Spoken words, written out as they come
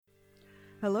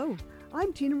Hello,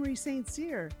 I'm Tina Marie St.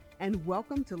 Cyr, and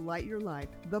welcome to Light Your Life,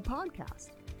 the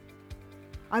podcast.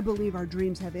 I believe our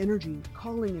dreams have energy,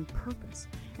 calling, and purpose,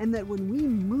 and that when we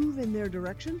move in their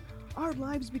direction, our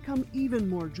lives become even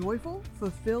more joyful,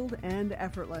 fulfilled, and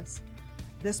effortless.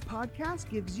 This podcast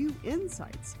gives you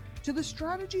insights to the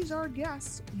strategies our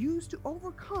guests use to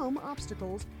overcome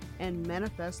obstacles and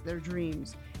manifest their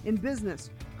dreams in business,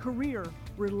 career,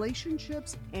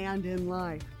 relationships, and in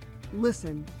life.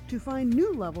 Listen to find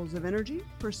new levels of energy,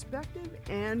 perspective,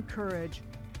 and courage.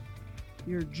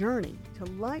 Your journey to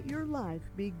light your life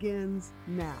begins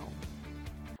now.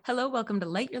 Hello, welcome to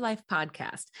Light Your Life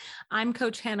podcast. I'm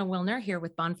Coach Hannah Wilner here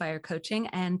with Bonfire Coaching,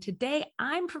 and today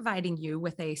I'm providing you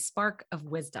with a spark of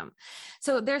wisdom.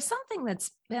 So there's something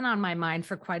that's been on my mind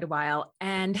for quite a while,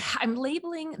 and I'm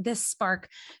labeling this spark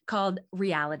called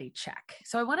reality check.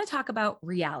 So I want to talk about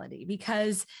reality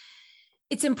because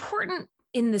it's important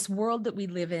in this world that we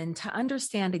live in to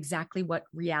understand exactly what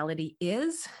reality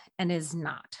is and is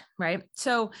not, right?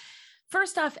 So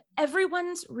first off,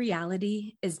 everyone's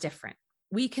reality is different.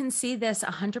 We can see this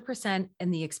 100%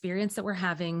 in the experience that we're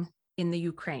having in the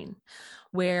Ukraine,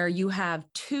 where you have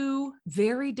two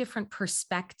very different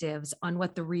perspectives on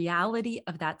what the reality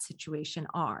of that situation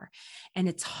are. And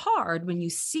it's hard when you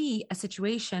see a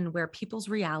situation where people's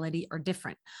reality are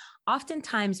different.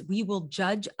 Oftentimes, we will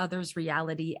judge others'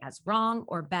 reality as wrong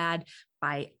or bad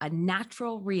by a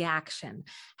natural reaction.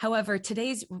 However,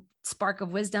 today's spark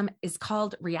of wisdom is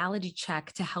called reality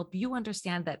check to help you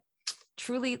understand that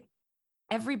truly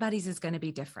everybody's is going to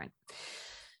be different.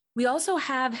 We also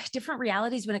have different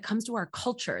realities when it comes to our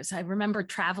cultures. I remember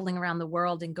traveling around the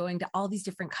world and going to all these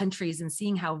different countries and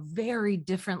seeing how very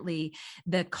differently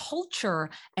the culture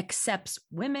accepts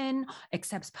women,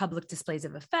 accepts public displays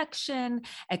of affection,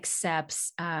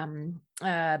 accepts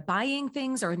buying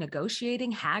things or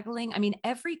negotiating, haggling. I mean,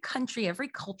 every country, every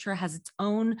culture has its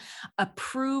own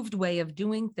approved way of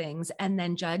doing things and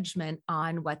then judgment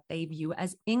on what they view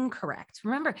as incorrect.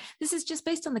 Remember, this is just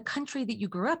based on the country that you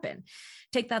grew up in.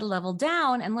 Take that a level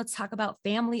down and let's talk about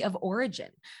family of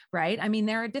origin, right? I mean,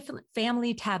 there are different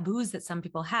family taboos that some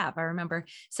people have. I remember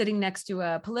sitting next to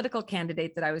a political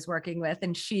candidate that I was working with,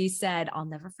 and she said, I'll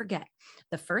never forget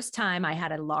the first time I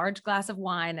had a large glass of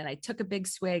wine and I took a big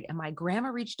swig and my grandma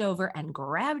reached over and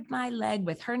grabbed my leg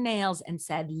with her nails and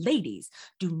said, ladies,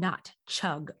 do not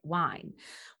chug wine.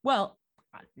 Well,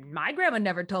 my grandma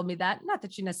never told me that. Not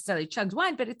that she necessarily chugs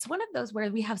wine, but it's one of those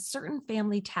where we have certain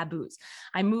family taboos.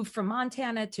 I moved from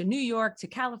Montana to New York to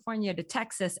California to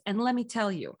Texas. And let me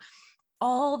tell you,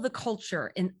 all the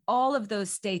culture in all of those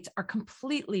states are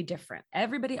completely different.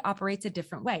 Everybody operates a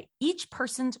different way. Each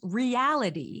person's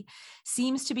reality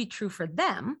seems to be true for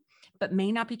them, but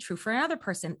may not be true for another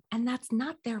person. And that's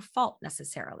not their fault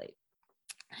necessarily.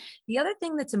 The other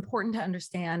thing that's important to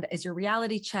understand is your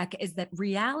reality check is that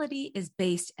reality is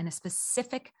based in a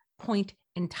specific point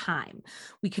in time.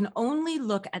 We can only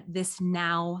look at this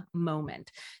now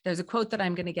moment. There's a quote that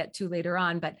I'm going to get to later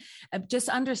on, but just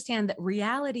understand that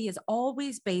reality is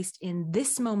always based in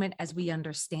this moment as we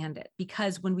understand it.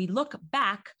 Because when we look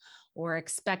back or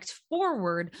expect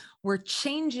forward, we're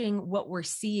changing what we're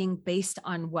seeing based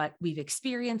on what we've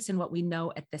experienced and what we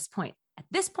know at this point. At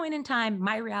this point in time,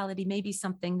 my reality may be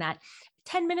something that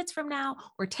 10 minutes from now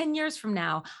or 10 years from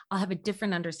now, I'll have a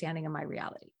different understanding of my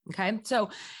reality. Okay. So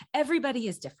everybody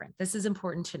is different. This is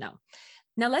important to know.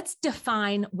 Now let's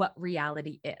define what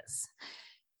reality is.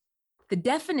 The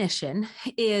definition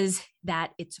is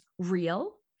that it's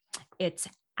real, it's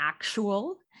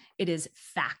actual, it is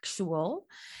factual.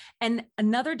 And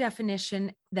another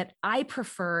definition that I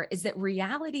prefer is that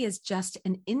reality is just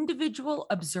an individual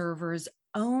observer's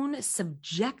own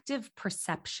subjective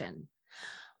perception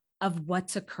of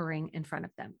what's occurring in front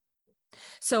of them.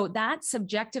 So that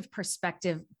subjective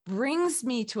perspective brings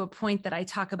me to a point that I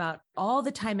talk about all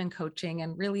the time in coaching,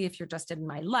 and really if you're just in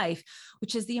my life,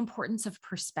 which is the importance of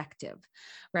perspective,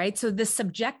 right? So the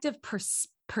subjective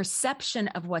perception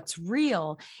of what's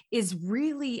real is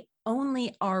really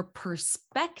only our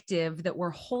perspective that we're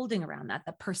holding around that,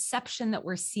 the perception that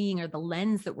we're seeing or the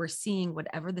lens that we're seeing,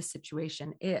 whatever the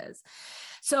situation is.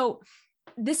 So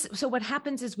what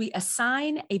happens is we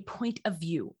assign a point of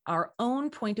view, our own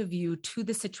point of view to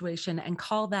the situation and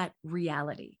call that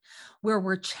reality. Where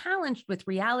we're challenged with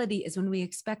reality is when we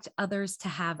expect others to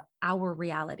have our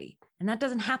reality. And that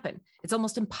doesn't happen. It's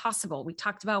almost impossible. We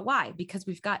talked about why, because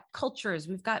we've got cultures,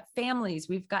 we've got families,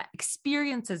 we've got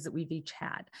experiences that we've each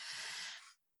had.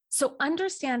 So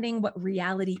understanding what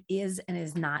reality is and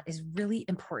is not is really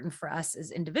important for us as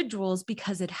individuals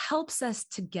because it helps us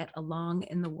to get along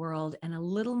in the world in a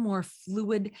little more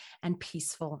fluid and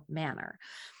peaceful manner.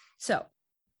 So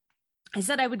I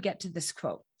said I would get to this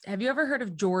quote. Have you ever heard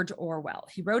of George Orwell?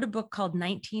 He wrote a book called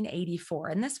 1984,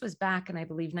 and this was back in, I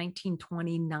believe,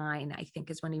 1929, I think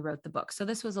is when he wrote the book. So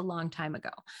this was a long time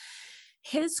ago.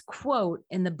 His quote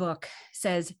in the book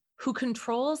says, "Who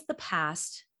controls the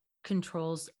past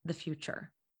controls the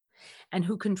future, and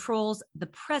who controls the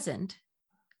present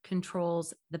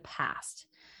controls the past."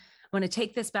 I want to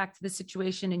take this back to the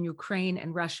situation in Ukraine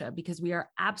and Russia, because we are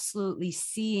absolutely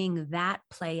seeing that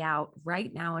play out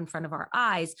right now in front of our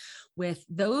eyes, with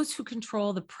those who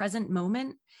control the present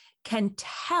moment can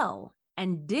tell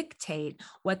and dictate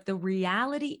what the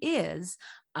reality is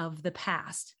of the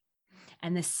past.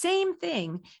 And the same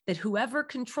thing, that whoever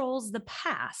controls the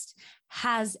past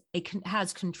has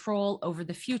control over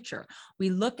the future.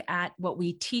 We look at what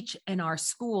we teach in our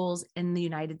schools in the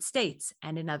United States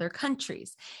and in other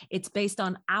countries. It's based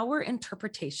on our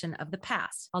interpretation of the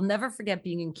past. I'll never forget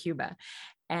being in Cuba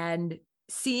and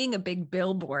seeing a big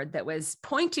billboard that was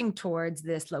pointing towards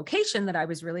this location that I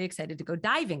was really excited to go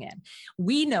diving in.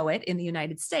 We know it in the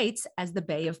United States as the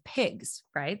Bay of Pigs,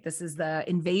 right? This is the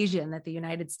invasion that the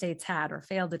United States had, or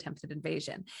failed attempted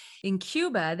invasion. In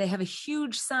Cuba, they have a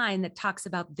huge sign that talks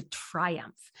about the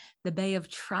triumph, the Bay of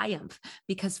Triumph,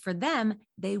 because for them,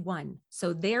 they won.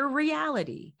 So their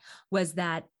reality was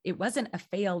that it wasn't a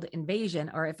failed invasion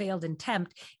or a failed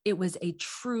attempt. It was a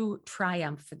true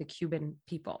triumph for the Cuban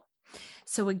people.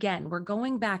 So again, we're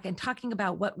going back and talking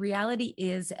about what reality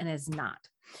is and is not.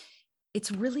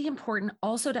 It's really important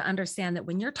also to understand that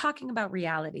when you're talking about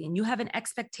reality and you have an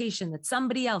expectation that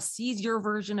somebody else sees your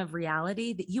version of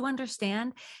reality, that you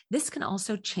understand this can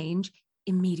also change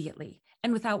immediately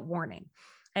and without warning.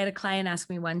 I had a client ask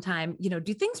me one time,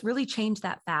 do things really change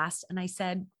that fast? And I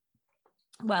said,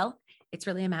 well, it's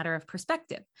really a matter of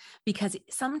perspective, because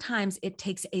sometimes it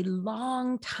takes a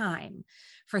long time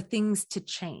for things to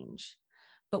change.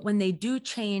 But when they do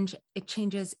change, it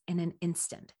changes in an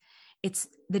instant. It's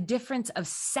the difference of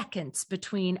seconds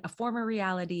between a former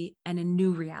reality and a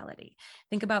new reality.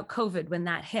 Think about COVID when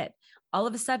that hit. All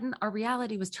of a sudden, our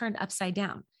reality was turned upside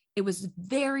down. It was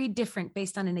very different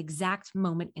based on an exact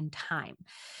moment in time.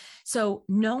 So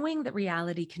knowing that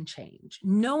reality can change,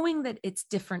 knowing that it's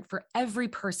different for every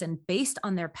person based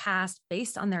on their past,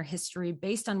 based on their history,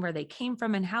 based on where they came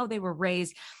from and how they were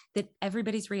raised, that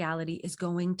everybody's reality is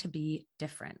going to be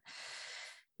different.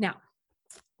 Now,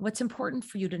 what's important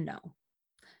for you to know?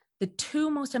 The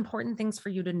two most important things for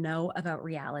you to know about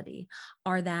reality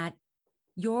are that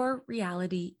your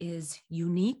reality is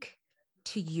unique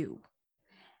to you.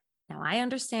 Now, I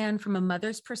understand from a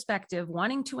mother's perspective,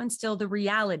 wanting to instill the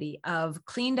reality of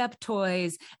cleaned up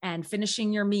toys and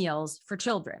finishing your meals for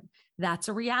children. That's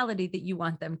a reality that you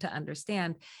want them to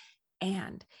understand.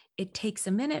 And it takes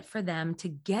a minute for them to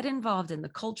get involved in the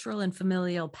cultural and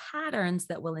familial patterns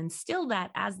that will instill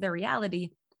that as their reality.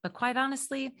 But quite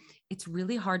honestly, it's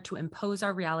really hard to impose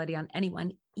our reality on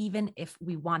anyone, even if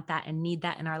we want that and need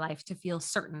that in our life to feel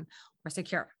certain or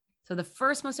secure. So the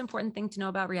first most important thing to know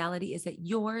about reality is that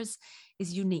yours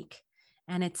is unique,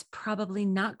 and it's probably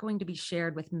not going to be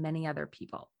shared with many other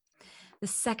people. The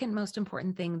second most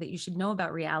important thing that you should know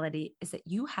about reality is that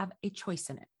you have a choice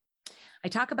in it. I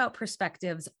talk about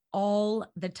perspectives all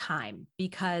the time,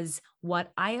 because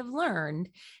what I have learned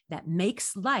that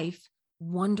makes life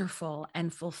wonderful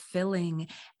and fulfilling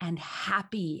and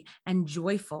happy and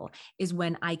joyful is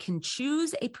when I can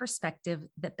choose a perspective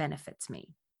that benefits me.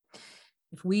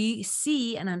 If we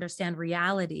see and understand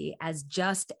reality as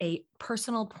just a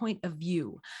personal point of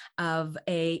view of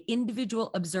an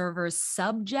individual observer's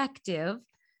subjective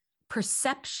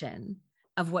perception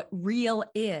of what real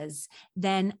is,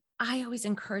 then I always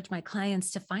encourage my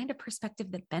clients to find a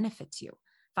perspective that benefits you.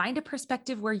 Find a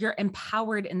perspective where you're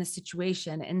empowered in the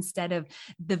situation instead of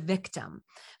the victim.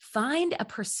 Find a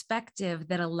perspective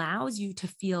that allows you to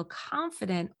feel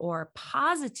confident or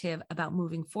positive about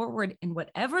moving forward in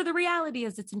whatever the reality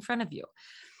is that's in front of you.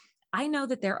 I know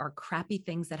that there are crappy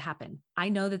things that happen. I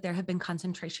know that there have been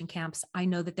concentration camps. I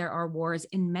know that there are wars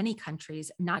in many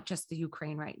countries, not just the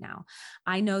Ukraine right now.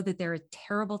 I know that there are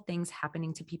terrible things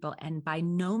happening to people. And by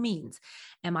no means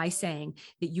am I saying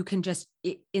that you can just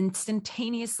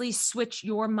instantaneously switch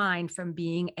your mind from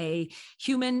being a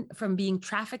human, from being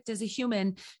trafficked as a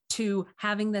human, to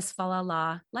having this fa la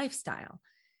la lifestyle.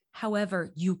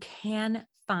 However, you can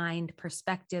find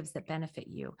perspectives that benefit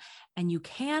you, and you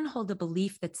can hold a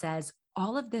belief that says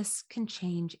all of this can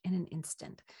change in an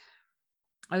instant.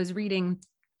 I was reading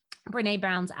Brene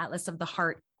Brown's Atlas of the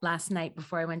Heart last night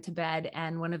before I went to bed,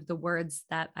 and one of the words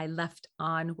that I left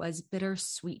on was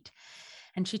bittersweet.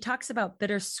 And she talks about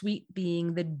bittersweet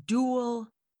being the dual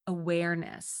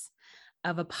awareness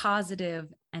of a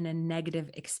positive and a negative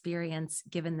experience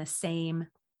given the same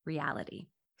reality,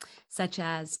 such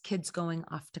as kids going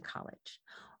off to college,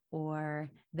 or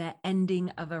the ending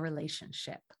of a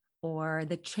relationship, or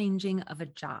the changing of a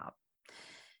job.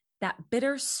 That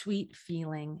bittersweet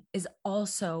feeling is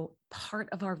also part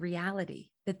of our reality,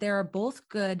 that there are both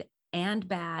good and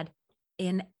bad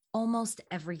in almost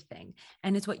everything.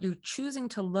 And it's what you're choosing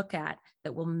to look at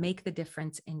that will make the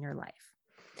difference in your life.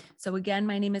 So again,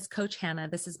 my name is Coach Hannah.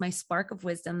 This is my spark of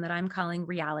wisdom that I'm calling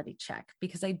reality check,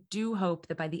 because I do hope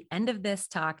that by the end of this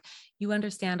talk, you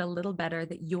understand a little better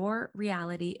that your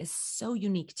reality is so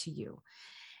unique to you.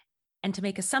 And to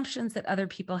make assumptions that other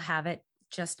people have it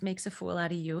just makes a fool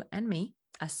out of you and me,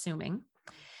 assuming.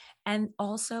 And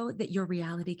also that your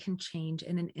reality can change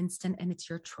in an instant and it's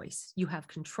your choice. You have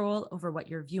control over what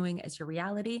you're viewing as your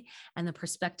reality and the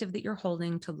perspective that you're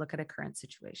holding to look at a current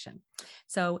situation.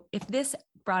 So if this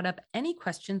brought up any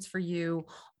questions for you,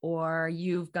 or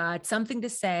you've got something to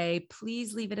say,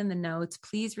 please leave it in the notes.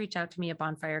 Please reach out to me at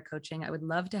Bonfire Coaching. I would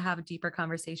love to have deeper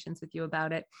conversations with you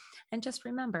about it. And just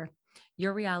remember,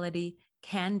 your reality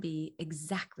can be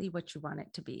exactly what you want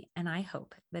it to be. And I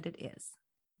hope that it is.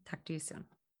 Talk to you soon.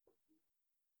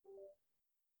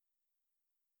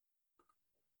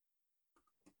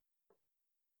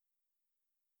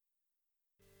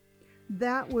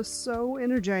 That was so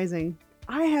energizing.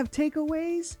 I have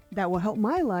takeaways that will help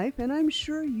my life, and I'm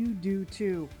sure you do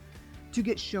too. To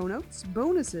get show notes,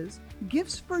 bonuses,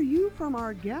 gifts for you from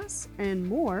our guests, and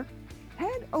more,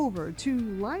 head over to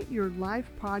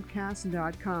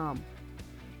lightyourlifepodcast.com.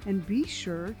 And be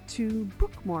sure to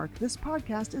bookmark this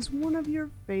podcast as one of your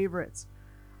favorites.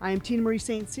 I am Tina Marie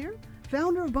St. Cyr,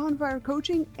 founder of Bonfire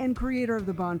Coaching and creator of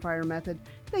the Bonfire Method.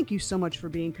 Thank you so much for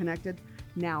being connected.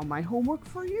 Now, my homework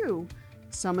for you: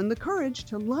 summon the courage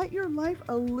to light your life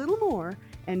a little more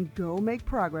and go make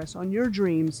progress on your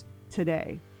dreams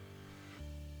today.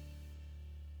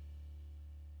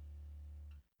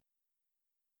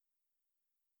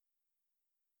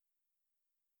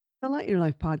 The Light Your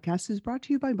Life podcast is brought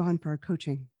to you by Bonfire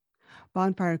Coaching.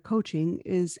 Bonfire Coaching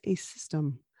is a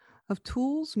system of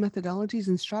tools, methodologies,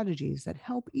 and strategies that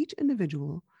help each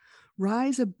individual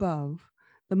rise above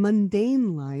the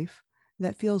mundane life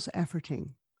that feels efforting,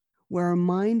 where our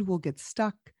mind will get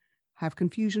stuck, have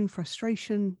confusion,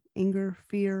 frustration, anger,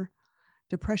 fear,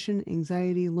 depression,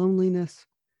 anxiety, loneliness,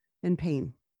 and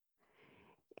pain.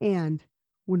 And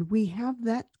when we have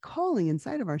that calling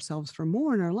inside of ourselves for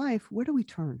more in our life, where do we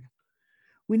turn?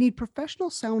 We need professional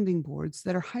sounding boards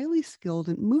that are highly skilled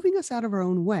in moving us out of our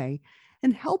own way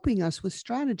and helping us with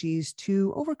strategies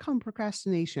to overcome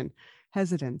procrastination,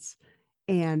 hesitance,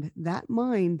 and that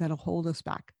mind that'll hold us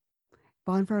back.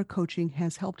 Bonfire Coaching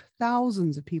has helped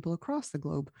thousands of people across the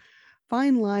globe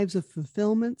find lives of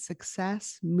fulfillment,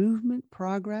 success, movement,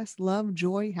 progress, love,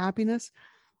 joy, happiness,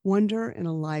 wonder, and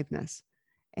aliveness.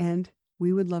 And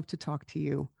we would love to talk to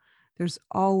you. There's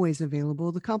always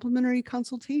available the complimentary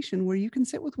consultation where you can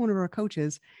sit with one of our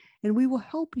coaches and we will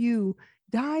help you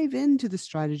dive into the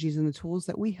strategies and the tools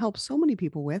that we help so many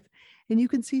people with. And you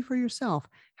can see for yourself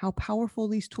how powerful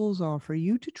these tools are for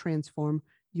you to transform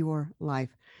your life.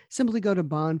 Simply go to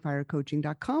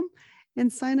bonfirecoaching.com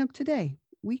and sign up today.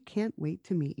 We can't wait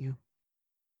to meet you.